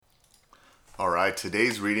All right,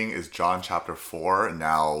 today's reading is John chapter 4.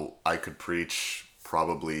 Now, I could preach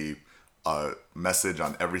probably a message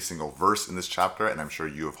on every single verse in this chapter, and I'm sure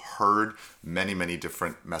you have heard many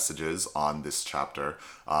different messages on this chapter.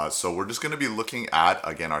 So, we're just going to be looking at,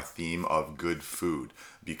 again, our theme of good food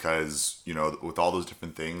because, with all those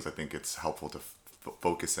different things, I think it's helpful to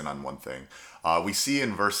focus in on one thing. We see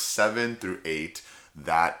in verse 7 through 8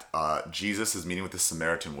 that Jesus is meeting with the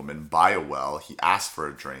Samaritan woman by a well. He asks for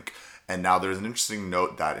a drink. And now there's an interesting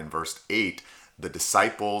note that in verse 8, the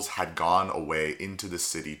disciples had gone away into the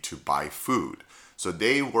city to buy food. So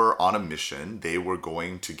they were on a mission. They were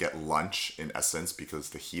going to get lunch, in essence, because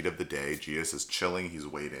the heat of the day, Jesus is chilling, he's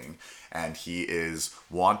waiting, and he is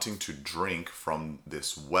wanting to drink from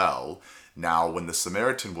this well. Now, when the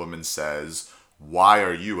Samaritan woman says, "Why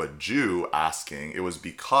are you, a Jew?" asking, it was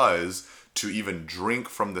because to even drink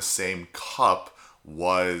from the same cup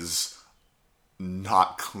was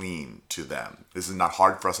not clean to them. This is not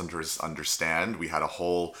hard for us to understand. We had a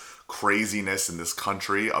whole craziness in this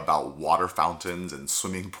country about water fountains and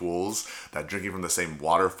swimming pools, that drinking from the same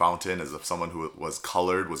water fountain as if someone who was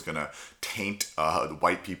colored was going to taint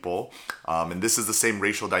white people. And this is the same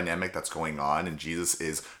racial dynamic that's going on, and Jesus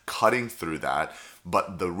is cutting through that.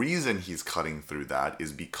 But the reason he's cutting through that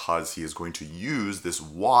is because he is going to use this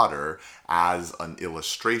water as an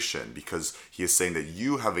illustration, because he is saying that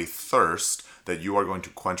you have a thirst that you are going to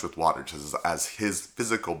quench with water, just as his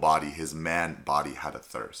physical body, his man body had a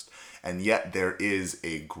thirst. And yet there is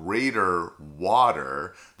a greater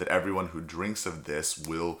water that everyone who drinks of this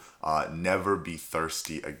will never be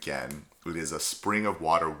thirsty again. It is a spring of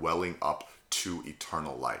water welling up to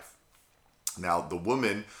eternal life. Now, the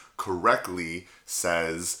woman correctly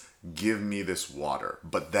says, "Give me this water."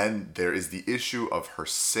 But then there is the issue of her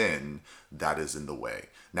sin that is in the way.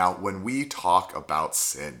 Now, when we talk about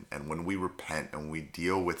sin and when we repent and we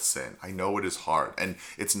deal with sin, I know it is hard and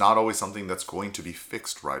it's not always something that's going to be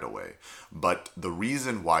fixed right away. But the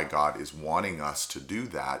reason why God is wanting us to do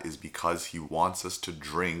that is because he wants us to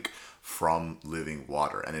drink from living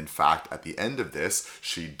water. And in fact, at the end of this,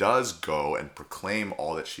 she does go and proclaim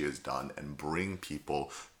all that she has done and bring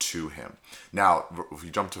people to him. Now, if you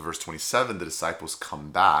jump to verse 27, the disciples come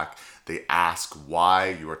back. They ask why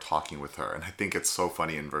you are talking with her. And I think it's so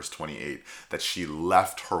funny in verse 28 that she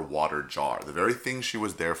left her water jar. The very thing she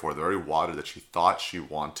was there for, the very water that she thought she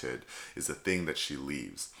wanted, is the thing that she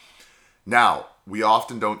leaves. Now, we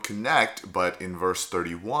often don't connect, but in verse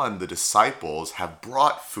 31, the disciples have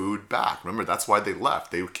brought food back. Remember, that's why they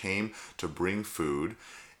left. They came to bring food.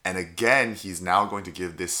 And again, he's now going to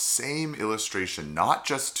give this same illustration, not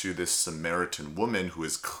just to this Samaritan woman who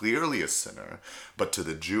is clearly a sinner, but to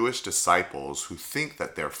the Jewish disciples who think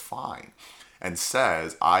that they're fine, and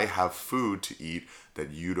says, "I have food to eat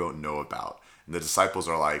that you don't know about." And the disciples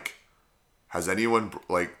are like, has anyone,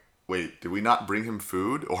 wait, did we not bring him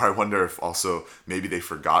food? Or I wonder if also maybe they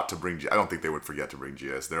forgot to bring, I don't think they would forget to bring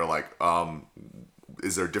Jesus. They're like,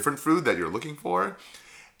 is there different food that you're looking for?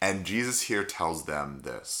 And Jesus here tells them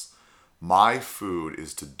this: "My food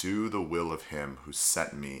is to do the will of him who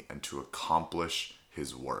sent me and to accomplish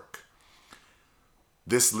his work."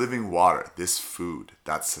 This living water, this food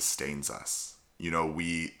that sustains us.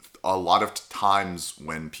 A lot of times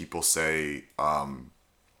when people say,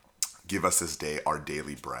 "Give us this day our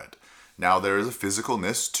daily bread." Now, there is a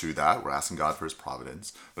physicalness to that. We're asking God for his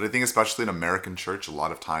providence. But I think especially in American church, a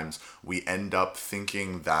lot of times we end up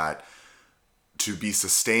thinking that to be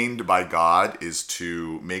sustained by God is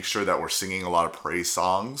to make sure that we're singing a lot of praise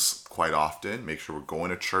songs quite often, make sure we're going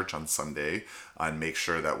to church on Sunday, and make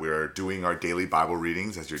sure that we're doing our daily Bible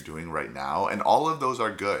readings as you're doing right now. And all of those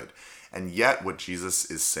are good. And yet what Jesus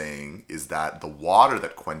is saying is that the water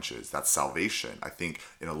that quenches, that's salvation. I think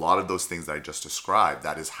in a lot of those things that I just described,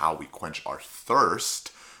 that is how we quench our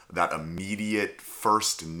thirst, that immediate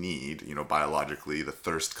first need. Biologically, the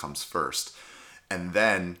thirst comes first. And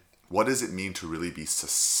then what does it mean to really be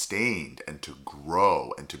sustained and to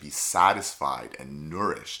grow and to be satisfied and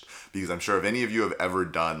nourished? Because I'm sure if any of you have ever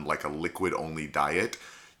done like a liquid-only diet,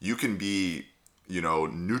 you can be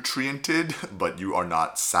nutriented, but you are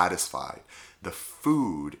not satisfied. The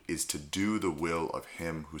food is to do the will of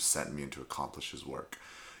him who sent me and to accomplish his work.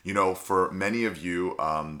 For many of you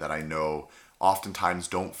that I know oftentimes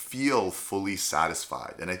don't feel fully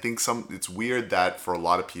satisfied. And I think it's weird that for a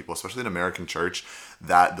lot of people, especially in American church,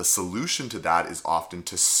 that the solution to that is often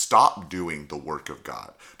to stop doing the work of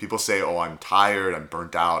God. People say, "Oh, I'm tired, I'm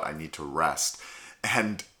burnt out, I need to rest."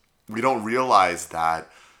 And we don't realize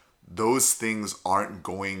that those things aren't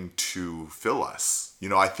going to fill us.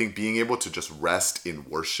 I think being able to just rest in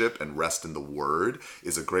worship and rest in the word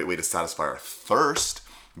is a great way to satisfy our thirst.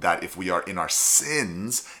 that if we are in our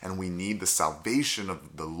sins and we need the salvation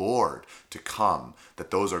of the Lord to come,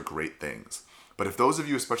 that those are great things. But if those of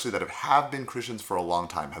you, especially that have been Christians for a long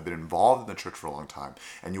time, have been involved in the church for a long time,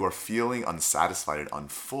 and you are feeling unsatisfied and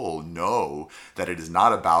unfull, know that it is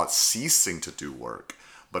not about ceasing to do work,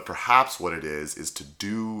 but perhaps what it is to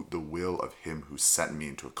do the will of him who sent me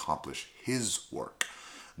and to accomplish his work.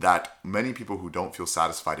 That many people who don't feel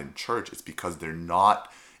satisfied in church, it's because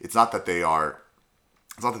it's not that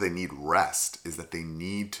they need rest, is that they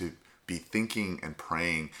need to be thinking and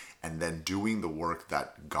praying and then doing the work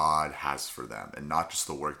that God has for them, and not just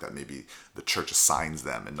the work that maybe the church assigns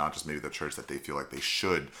them, and not just maybe the church that they feel like they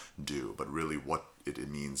should do, but really what it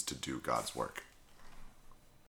means to do God's work.